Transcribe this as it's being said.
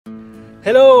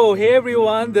Hello, hey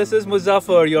everyone, this is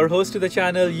Muzaffar, your host to the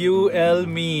channel UL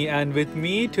Me, and with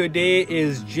me today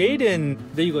is Jayden.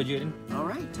 There you go, Jayden. All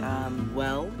right.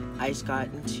 Well, I just got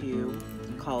into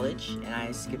college and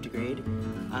I skipped a grade,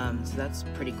 so that's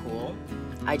pretty cool.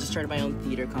 I just started my own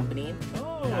theater company.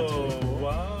 Oh, that's really cool.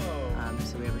 Wow.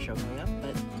 So we have a show coming up,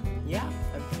 but yeah,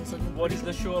 everything's looking. What is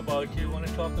the show about? Do you want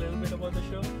to talk a little bit about the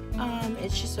show?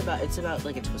 It's about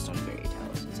like a twist on fairy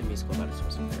tales. It's a musical about a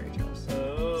twist on fairy tales.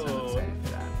 Oh. So I'm excited for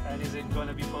that. And is it going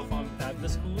to be performed at the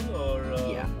school or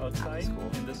outside? At the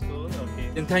school. In the school,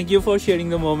 okay. And thank you for sharing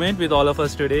the moment with all of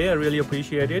us today. I really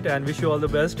appreciate it and wish you all the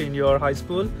best in your high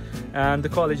school and the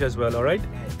college as well, all right?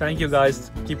 Thank you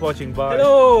guys. Keep watching. Bye.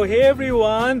 Hello, hey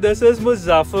everyone. This is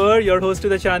Muzaffar, your host to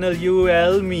the channel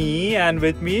UL Me, and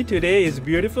with me today is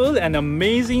beautiful and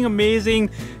amazing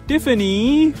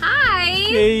Tiffany. Hi.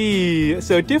 Hey,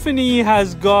 so Tiffany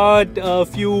has got a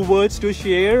few words to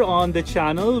share on the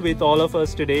channel with all of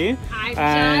us today. I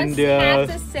just have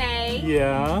to say,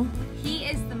 yeah, he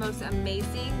is the most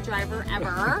amazing driver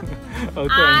ever. oh,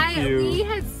 thank you. We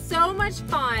had so much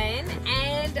fun,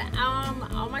 and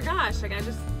oh my gosh, like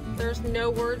there's no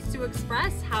words to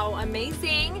express how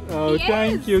amazing oh, he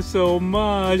thank is. you so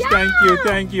much. Yeah.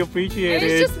 Thank you, appreciate it.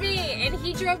 It's just me, and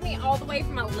he drove me all the way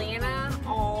from Atlanta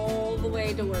all the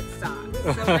way to Woodstock.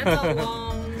 So that's a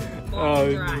long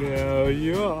Oh drive. no,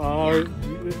 you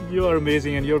are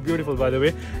amazing and you're beautiful, by the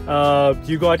way.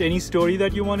 You got any story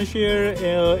that you want to share?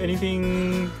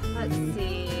 Anything? Let's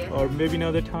see. Or maybe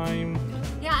another time?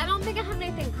 Yeah, I don't think I have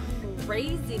anything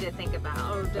crazy to think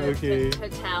about or Okay. to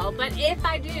tell, but if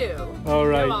I do, All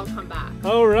right. I'll come back.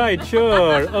 All right,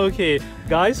 sure. Okay,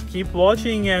 guys, keep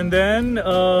watching and then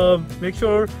make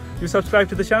sure you subscribe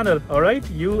to the channel. All right,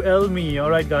 UL Me. All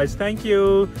right, guys, thank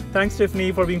you. Thanks,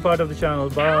 Tiffany, for being part of the channel.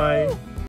 Bye.